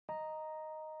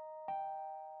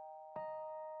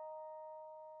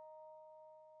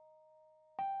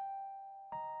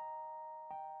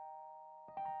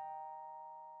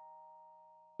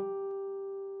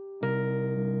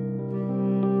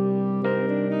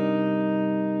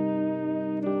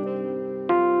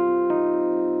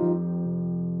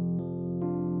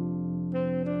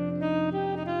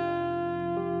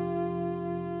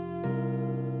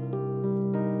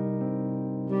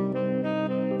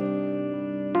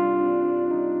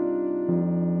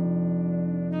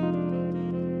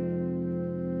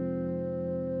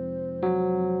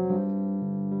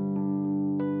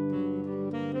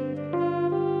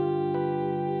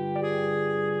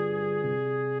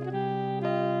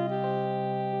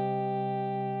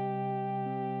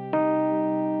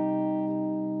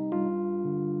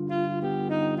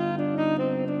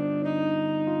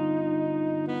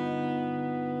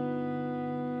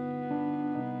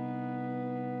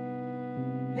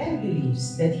PEN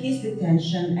believes that his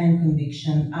detention and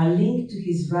conviction are linked to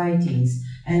his writings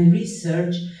and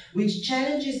research which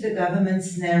challenges the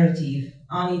government's narrative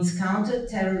on its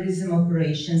counter-terrorism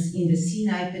operations in the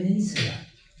Sinai Peninsula.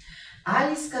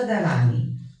 Ali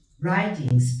Skandarani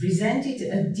writings presented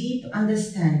a deep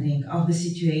understanding of the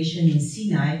situation in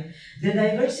Sinai, the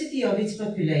diversity of its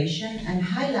population, and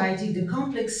highlighted the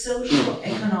complex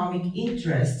socio-economic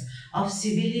interests of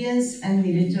civilians and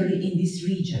military in this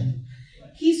region.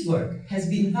 His work has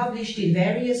been published in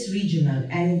various regional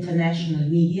and international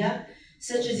media,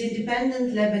 such as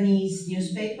independent Lebanese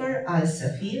newspaper Al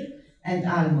Safir and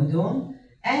Al Modon,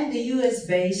 and the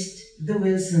US-based The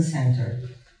Wilson Center.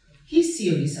 His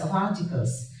series of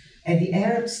articles at the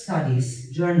Arab Studies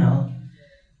journal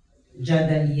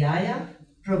Jadaliyya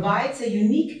provides a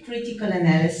unique critical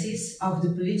analysis of the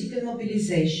political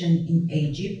mobilization in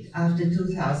Egypt after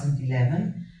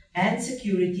 2011 and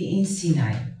security in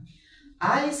Sinai.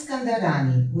 Ali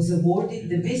Skandarani was awarded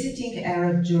the Visiting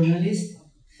Arab Journalist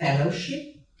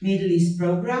Fellowship Middle East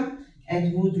Program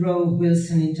at Woodrow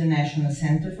Wilson International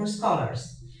Center for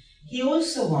Scholars. He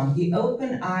also won the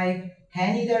Open Eye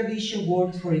Hani Darwish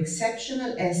Award for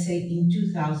Exceptional Essay in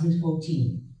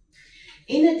 2014.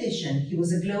 In addition, he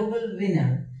was a global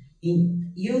winner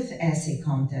in Youth Essay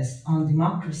Contest on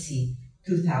Democracy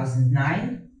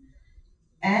 2009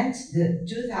 and the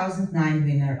 2009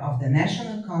 winner of the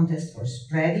National Contest for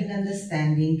Spreading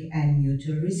Understanding and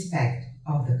Mutual Respect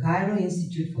of the Cairo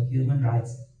Institute for Human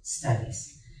Rights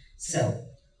Studies. So,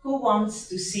 who wants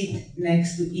to sit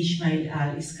next to Ismail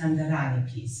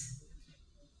al-Iskandarani, please?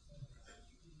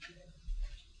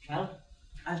 Well,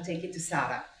 I'll take it to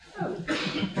Sarah. Oh,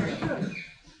 very good.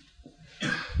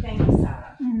 Thank you,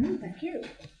 Sarah. Thank you.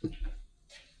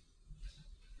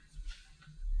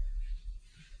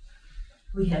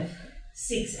 We have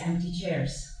 6 empty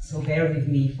chairs, so bear with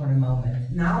me for a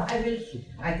moment. Now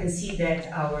I can see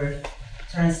that our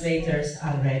translators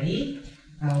are ready,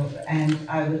 and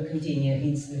I will continue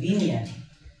in Slovenian.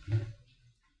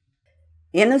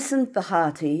 Innocent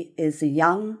Bahati is a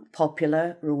young,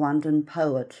 popular Rwandan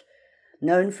poet,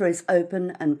 known for his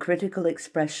open and critical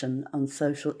expression on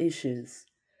social issues.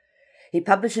 He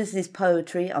publishes his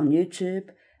poetry on YouTube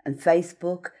and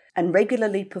Facebook and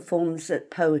regularly performs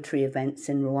at poetry events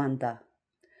in Rwanda.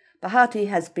 Bahati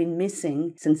has been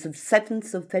missing since the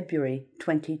 7th of February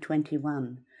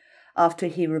 2021, after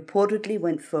he reportedly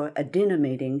went for a dinner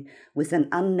meeting with an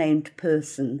unnamed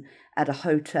person at a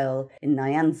hotel in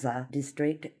Nyanza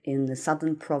district in the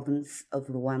southern province of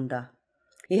Rwanda.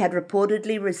 He had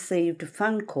reportedly received a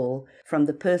phone call from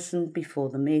the person before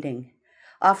the meeting.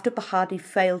 After Bahati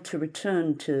failed to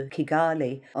return to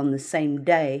Kigali on the same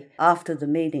day after the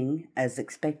meeting, as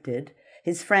expected,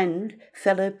 his friend,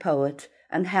 fellow poet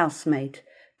and housemate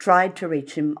tried to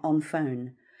reach him on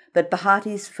phone, but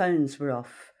Bahati's phones were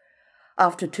off.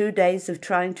 After 2 days of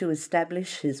trying to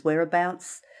establish his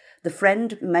whereabouts, the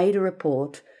friend made a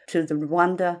report to the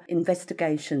Rwanda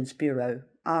Investigations Bureau,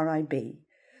 RIB,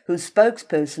 whose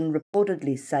spokesperson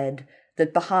reportedly said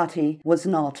that Bahati was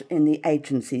not in the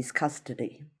agency's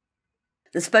custody.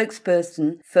 The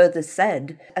spokesperson further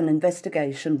said an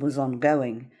investigation was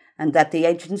ongoing and that the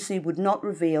agency would not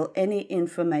reveal any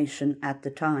information at the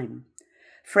time.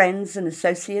 Friends and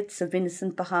associates of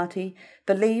innocent Bahati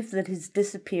believe that his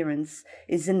disappearance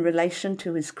is in relation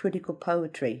to his critical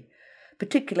poetry,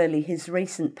 particularly his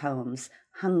recent poems,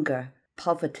 Hunger,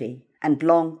 Poverty, and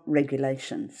Long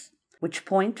Regulations, which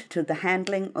point to the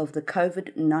handling of the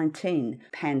COVID-19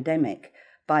 pandemic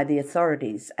by the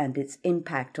authorities and its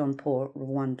impact on poor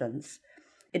Rwandans.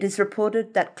 It is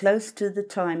reported that close to the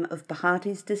time of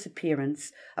Bahati's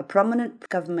disappearance, a prominent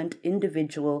government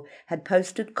individual had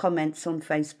posted comments on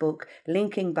Facebook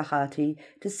linking Bahati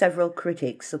to several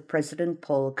critics of President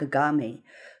Paul Kagame,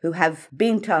 who have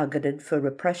been targeted for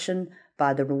repression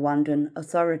by the Rwandan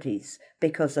authorities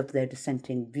because of their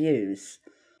dissenting views.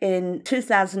 In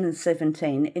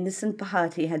 2017, Innocent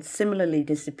Bahati had similarly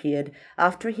disappeared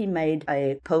after he made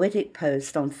a poetic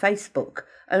post on Facebook,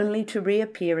 only to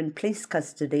reappear in police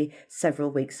custody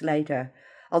several weeks later.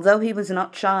 Although he was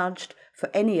not charged for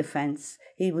any offence,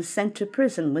 he was sent to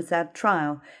prison without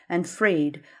trial and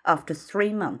freed after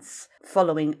 3 months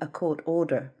following a court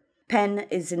order. PEN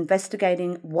is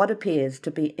investigating what appears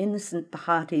to be Innocent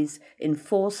Bahati's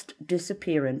enforced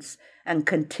disappearance and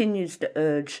continues to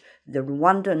urge the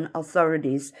Rwandan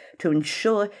authorities to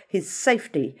ensure his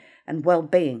safety and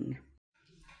well-being.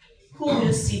 Who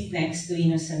will sit next to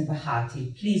Innocent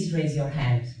Bahati? Please raise your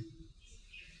hand.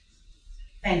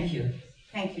 Thank you.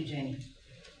 Thank you, Jenny.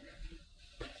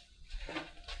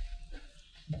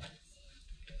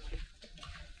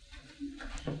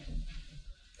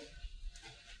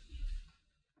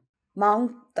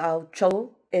 Maung Tao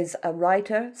Cho is a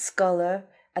writer, scholar,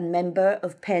 and member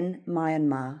of PEN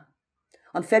Myanmar.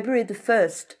 On February the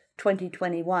 1st,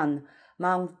 2021,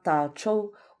 Maung Tao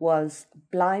Cho was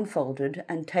blindfolded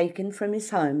and taken from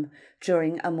his home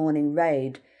during a morning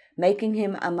raid, making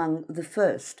him among the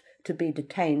first to be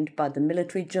detained by the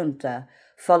military junta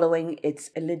following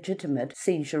its illegitimate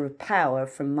seizure of power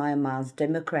from Myanmar's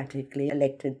democratically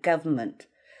elected government.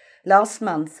 Last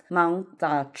month, Maung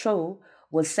Tao Cho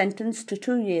was sentenced to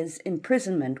 2 years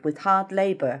imprisonment with hard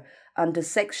labour under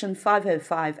Section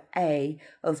 505A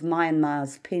of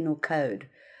Myanmar's Penal Code,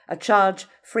 a charge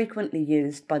frequently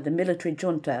used by the military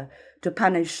junta to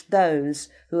punish those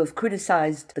who have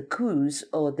criticised the coups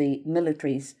or the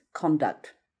military's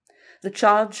conduct. The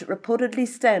charge reportedly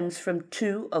stems from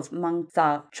 2 of Maung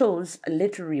Tao Cho's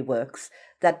literary works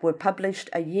that were published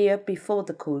a year before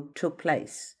the coup took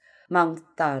place. Maung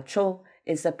Tao Cho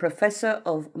is a professor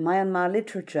of Myanmar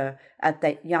literature at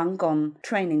the Yangon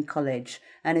Training College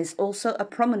and is also a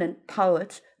prominent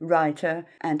poet, writer,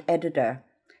 and editor.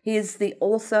 He is the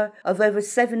author of over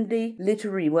 70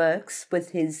 literary works,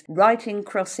 with his writing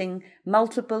crossing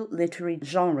multiple literary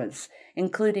genres,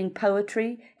 including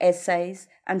poetry, essays,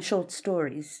 and short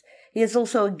stories. He is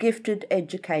also a gifted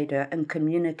educator and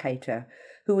communicator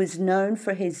who is known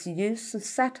for his use of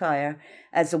satire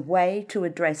as a way to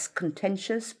address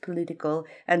contentious political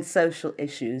and social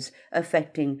issues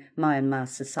affecting Myanmar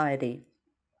society.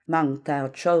 Maung Tao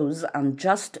Cho's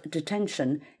unjust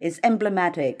detention is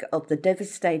emblematic of the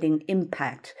devastating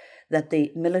impact that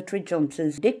the military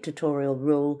junta's dictatorial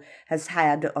rule has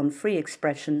had on free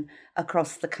expression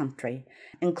across the country.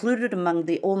 Included among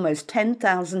the almost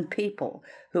 10,000 people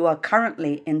who are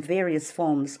currently in various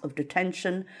forms of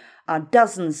detention are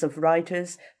dozens of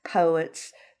writers,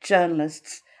 poets,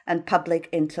 journalists, and public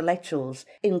intellectuals,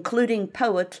 including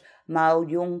poet Mao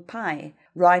Yung Pai,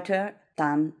 writer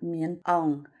Tan Mien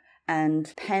Aung,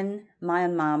 and PEN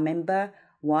Myanmar member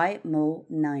Wai Mo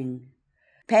Naing.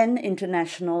 PEN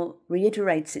International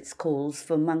reiterates its calls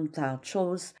for Maung Tao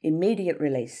Cho's immediate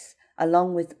release,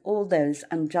 along with all those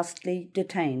unjustly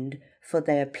detained for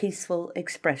their peaceful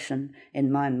expression in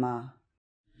Myanmar.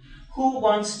 Who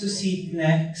wants to sit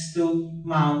next to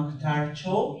Maung Tao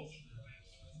Cho?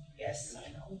 Yes,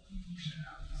 I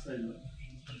know.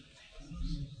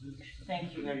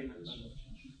 Thank you very much.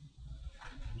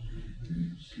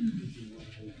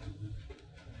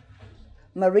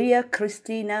 Maria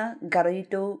Cristina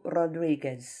Garrido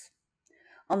Rodriguez.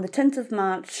 On the 10th of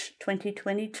March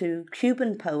 2022,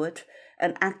 Cuban poet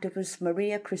and activist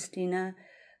Maria Cristina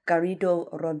Garrido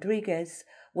Rodriguez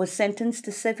was sentenced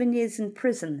to 7 years in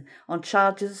prison on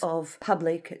charges of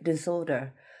public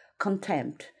disorder,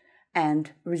 contempt,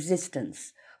 and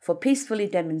resistance for peacefully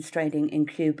demonstrating in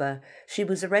Cuba. She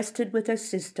was arrested with her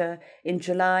sister in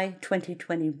July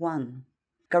 2021.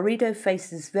 Garrido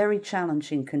faces very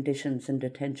challenging conditions in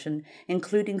detention,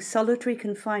 including solitary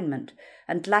confinement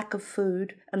and lack of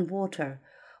food and water.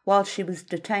 While she was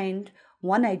detained,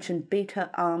 one agent beat her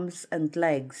arms and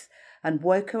legs and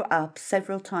woke her up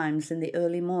several times in the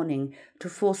early morning to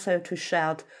force her to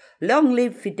shout, "Long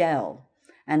live Fidel!"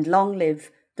 and "Long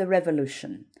live the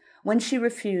revolution." When she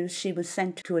refused, she was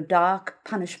sent to a dark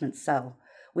punishment cell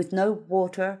with no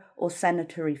water or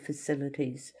sanitary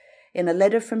facilities. In a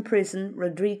letter from prison,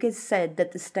 Rodriguez said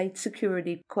that the state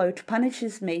security, quote,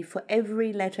 "punishes me for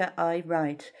every letter I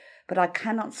write, but I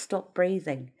cannot stop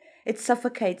breathing. It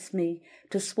suffocates me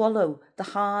to swallow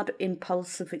the hard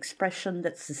impulse of expression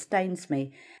that sustains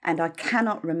me, and I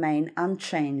cannot remain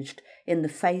unchanged in the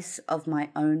face of my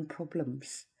own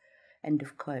problems." End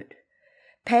of quote.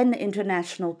 PEN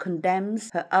International condemns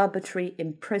her arbitrary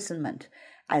imprisonment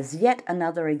as yet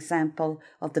another example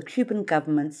of the Cuban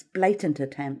government's blatant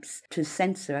attempts to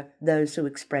censor those who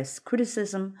express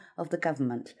criticism of the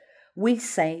government. We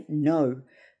say no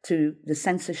to the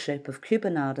censorship of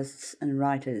Cuban artists and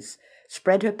writers.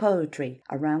 Spread her poetry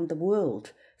around the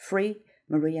world. Free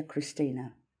Maria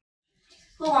Cristina.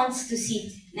 Who wants to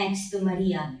sit next to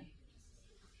Maria?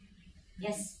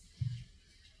 Yes.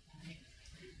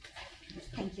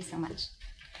 Thank you so much.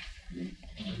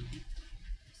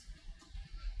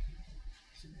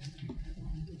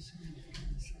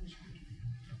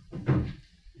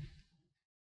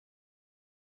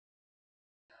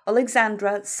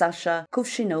 Alexandra Sasha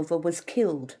Kuvshinova was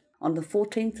killed on the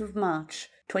 14th of March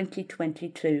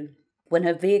 2022 when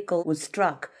her vehicle was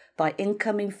struck by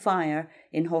incoming fire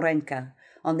in Horenka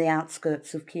on the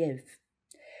outskirts of Kiev.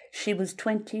 She was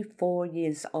 24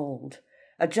 years old.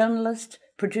 A journalist,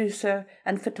 producer,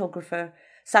 and photographer,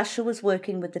 Sasha was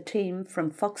working with a team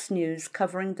from Fox News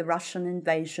covering the Russian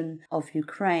invasion of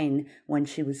Ukraine when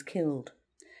she was killed.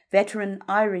 Veteran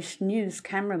Irish news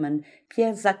cameraman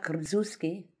Pierre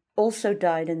Zakrzewski also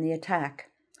died in the attack.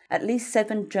 At least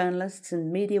 7 journalists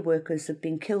and media workers have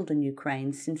been killed in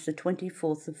Ukraine since the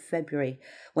 24th of February,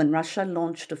 when Russia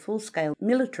launched a full-scale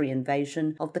military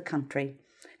invasion of the country.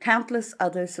 Countless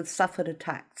others have suffered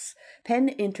attacks. PEN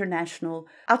International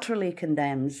utterly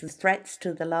condemns the threats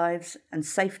to the lives and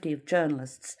safety of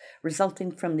journalists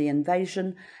resulting from the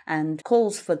invasion and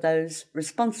calls for those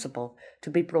responsible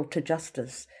to be brought to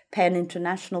justice. PEN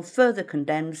International further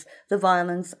condemns the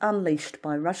violence unleashed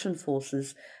by Russian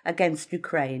forces against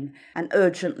Ukraine and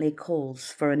urgently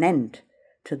calls for an end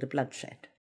to the bloodshed.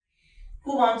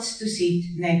 Who wants to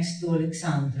sit next to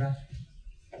Alexandra?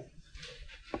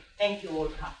 Thank you,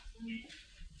 Olga.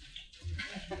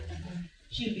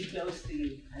 She'll be close to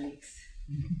you, Alex.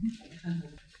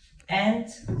 And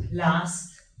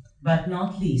last but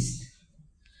not least,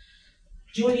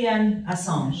 Julian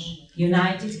Assange,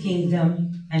 United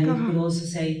Kingdom, and we could also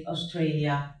say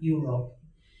Australia, Europe.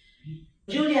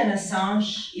 Julian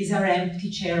Assange is our empty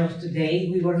chair of today.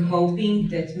 We were hoping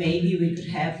that maybe we could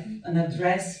have an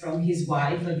address from his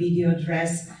wife, a video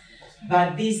address,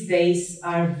 but these days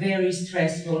are very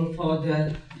stressful for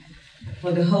the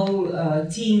whole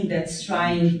team that's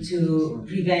trying to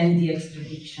prevent the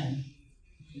extradition.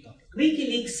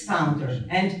 WikiLeaks founder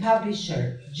and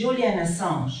publisher Julian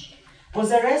Assange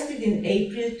was arrested in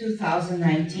April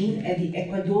 2019 at the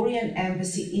Ecuadorian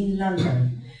embassy in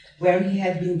London, where he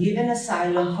had been given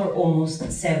asylum for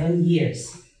almost 7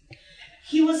 years.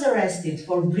 He was arrested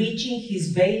for breaching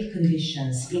his bail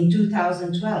conditions in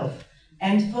 2012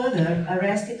 and further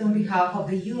arrested on behalf of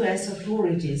the US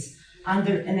authorities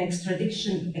under an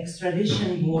extradition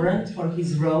warrant for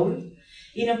his role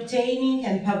in obtaining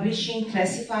and publishing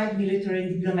classified military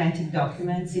and diplomatic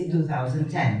documents in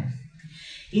 2010.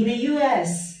 In the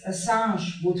US,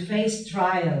 Assange would face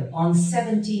trial on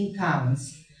 17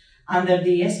 counts under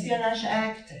the Espionage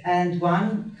Act and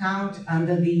 1 count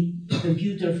under the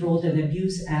Computer Fraud and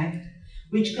Abuse Act,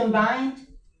 which combined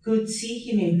could see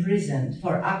him imprisoned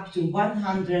for up to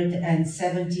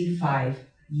 175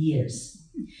 years.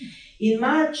 In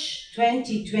March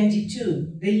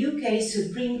 2022, the UK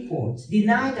Supreme Court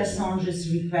denied Assange's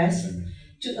request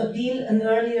to appeal an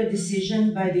earlier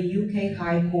decision by the UK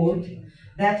High Court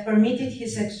that permitted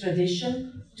his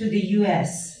extradition to the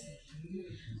US,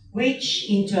 which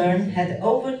in turn had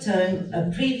overturned a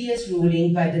previous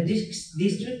ruling by the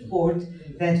District Court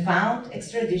that found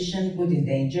extradition would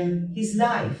endanger his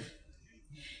life.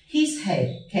 His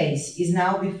case is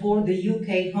now before the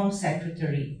UK Home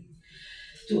Secretary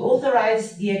to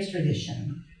authorize the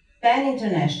extradition. PEN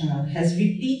International has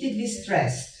repeatedly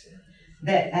stressed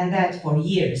that, and that for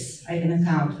years, I can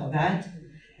account for that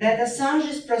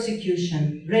Assange's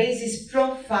prosecution raises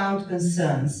profound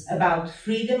concerns about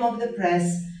freedom of the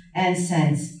press and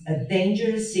sends a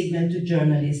dangerous signal to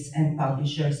journalists and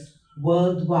publishers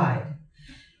worldwide.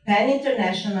 PEN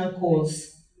International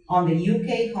calls on the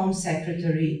UK Home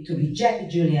Secretary to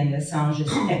reject Julian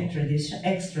Assange's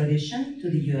extradition to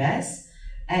the US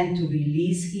and to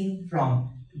release him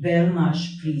from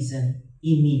Belmarsh prison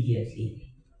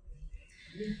immediately.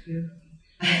 Thank you.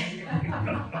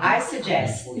 I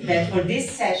suggest that for this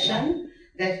session,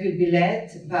 that will be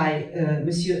led by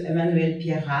Monsieur Emmanuel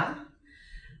Pierrat,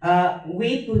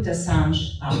 we put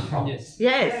Assange up front.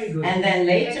 Yes. And then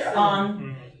later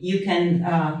on, you can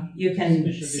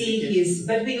see his,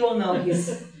 but we all know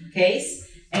his case.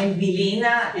 And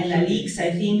Milena and Alix,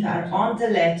 I think, are on the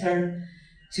letter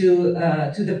to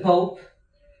the Pope.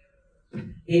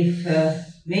 If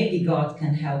maybe God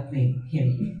can help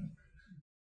him.